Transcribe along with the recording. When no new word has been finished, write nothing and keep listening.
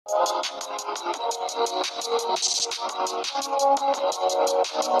The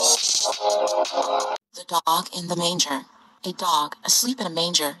dog in the manger. A dog asleep in a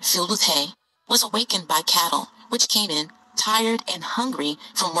manger filled with hay was awakened by cattle, which came in, tired and hungry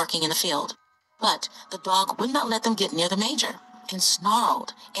from working in the field. But the dog would not let them get near the manger, and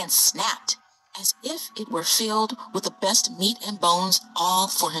snarled and snapped, as if it were filled with the best meat and bones all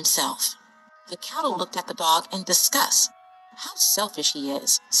for himself. The cattle looked at the dog in disgust. "How selfish he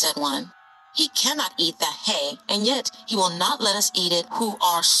is," said one. "He cannot eat the hay, and yet he will not let us eat it who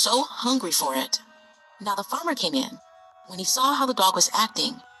are so hungry for it." Now the farmer came in. When he saw how the dog was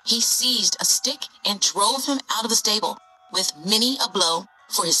acting, he seized a stick and drove him out of the stable with many a blow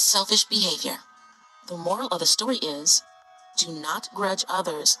for his selfish behavior. The moral of the story is, do not grudge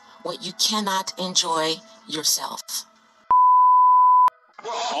others what you cannot enjoy yourself.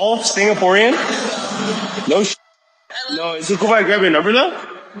 All Singaporean? No, is it cool if I grab your number though?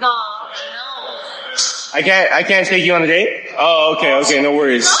 No. I can't take you on a date? Oh, okay, no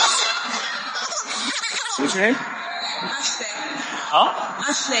worries. What's your name? Ashley. Huh?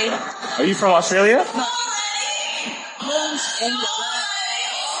 Ashley. Are you from Australia? No.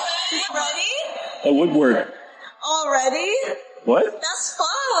 Ready? At Woodward. Already? What? That's fun.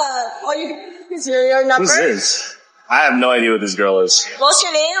 Oh, is your number? Who's this? I have no idea what this girl is. What's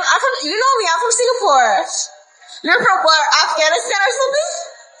your name? You know me. I'm from Singapore. You're from what? Afghanistan or something?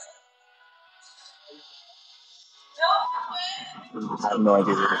 I have no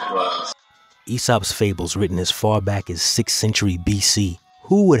idea what this girl is. Aesop's fables, written as far back as 6th century BC.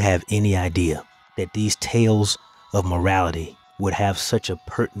 Who would have any idea that these tales of morality would have such a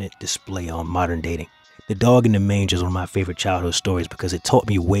pertinent display on modern dating? The Dog in the Manger is one of my favorite childhood stories because it taught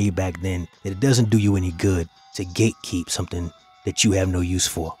me way back then that it doesn't do you any good to gatekeep something that you have no use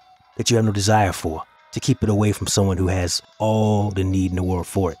for, that you have no desire for, to keep it away from someone who has all the need in the world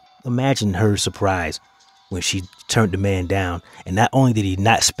for it. Imagine her surprise when she turned the man down, and not only did he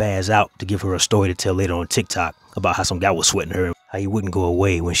not spaz out to give her a story to tell later on TikTok about how some guy was sweating her, how he wouldn't go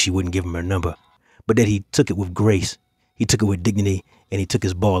away when she wouldn't give him her number, but that he took it with grace, he took it with dignity, and he took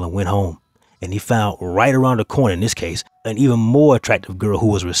his ball and went home. And he found right around the corner, in this case, an even more attractive girl who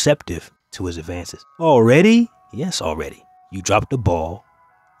was receptive to his advances. Already? Yes, already. You dropped the ball,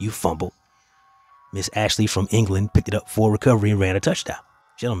 you fumbled. Miss Ashley from England picked it up for recovery and ran a touchdown.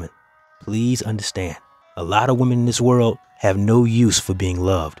 Gentlemen, please understand, a lot of women in this world have no use for being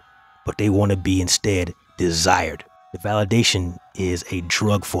loved, but they want to be instead desired. The validation is a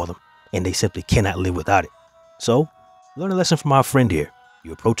drug for them, and they simply cannot live without it. So, learn a lesson from our friend here.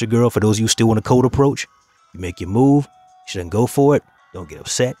 You approach a girl, for those of you who still want a cold approach, you make your move, you shouldn't go for it, don't get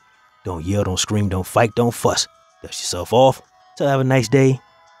upset, don't yell, don't scream, don't fight, don't fuss. Dust yourself off, tell her have a nice day,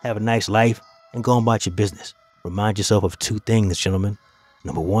 have a nice life, and go on about your business. Remind yourself of two things, gentlemen.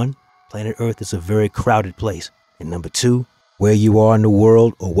 Number one, planet Earth is a very crowded place. And number two, where you are in the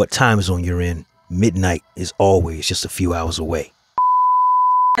world or what time zone you're in, midnight is always just a few hours away.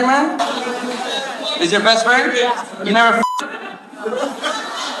 Hey man, is your best friend? Yeah. You never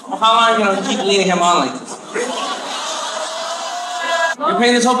How long are you gonna keep leading him on like this? You're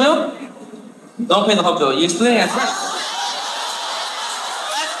paying this whole bill? Don't pay the whole bill. You're splitting it first. That's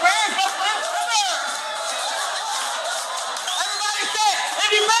first. Everybody say, if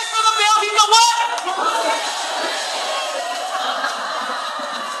you pay for the bill, you know what?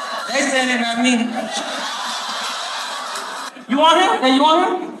 They standing at me. You want him? Hey, you want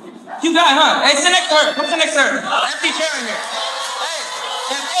him? You got it, huh? Hey, sit next to her. Come sit next to her. Empty chair in here.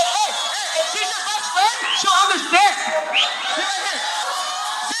 If she's your best friend, she'll understand. Sit right here.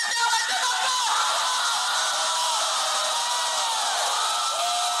 Sit down like this.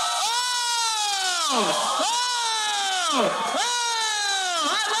 I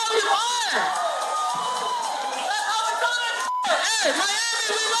love you more. That's how we do it. Hey,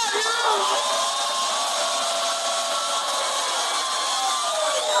 Miami, we love you.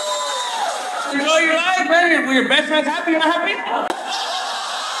 You know your life, man. When your best friend's happy, you're not happy?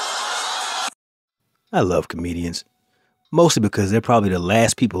 I love comedians, mostly because they're probably the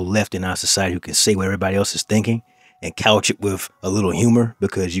last people left in our society who can say what everybody else is thinking and couch it with a little humor,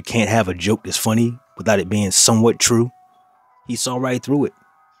 because you can't have a joke that's funny without it being somewhat true. He saw right through it.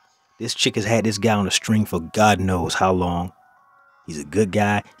 This chick has had this guy on a string for God knows how long. He's a good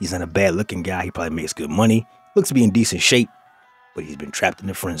guy. He's not a bad looking guy. He probably makes good money, looks to be in decent shape, but he's been trapped in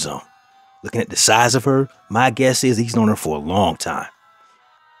the friend zone. Looking at the size of her, my guess is he's known her for a long time.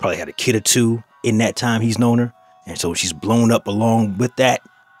 Probably had a kid or two in that time he's known her, and so she's blown up along with that,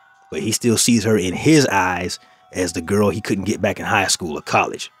 but he still sees her in his eyes as the girl he couldn't get back in high school or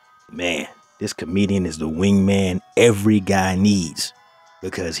college. Man, this comedian is the wingman every guy needs.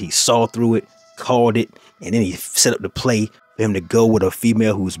 because he saw through it, called it, and then he set up the play for him to go with a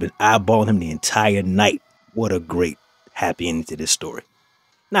female who's been eyeballing him the entire night. What a great happy ending to this story.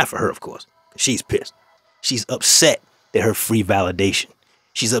 Not for her, of course. She's pissed. She's upset that her free validation.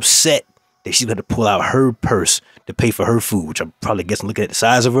 She's upset that she's going to pull out her purse to pay for her food, which I'm probably guessing looking at the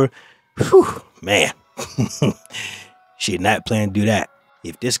size of her. Whew, man. She had not planned to do that.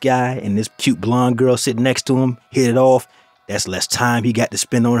 If this guy and this cute blonde girl sitting next to him hit it off, that's less time he got to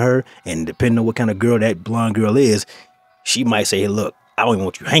spend on her. And depending on what kind of girl that blonde girl is, she might say, hey, look, I don't even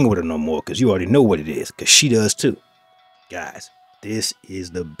want you hanging with her no more because you already know what it is, because she does too. Guys, this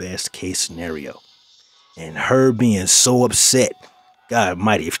is the best case scenario. And her being so upset, God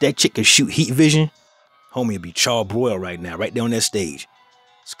almighty, if that chick could shoot heat vision, homie would be charbroiled right now, right there on that stage.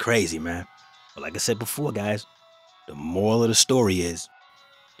 It's crazy, man. But like I said before, guys, the moral of the story is,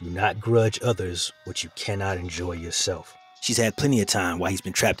 do not grudge others what you cannot enjoy yourself. She's had plenty of time while he's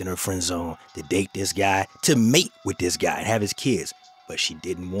been trapped in her friend zone to date this guy, to mate with this guy and have his kids, but she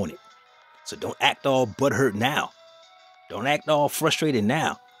didn't want it. So don't act all butthurt now. Don't act all frustrated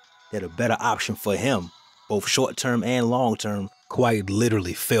now that a better option for him, both short-term and long-term, quite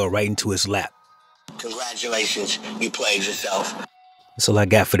literally fell right into his lap. Congratulations, you played yourself. That's all I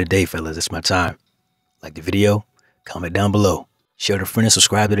got for today, fellas. It's my time. Like the video, comment down below. Share with a friend and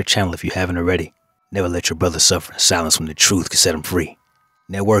subscribe to the channel if you haven't already. Never let your brother suffer in silence when the truth can set him free.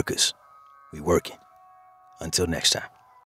 Networkers, we working. Until next time.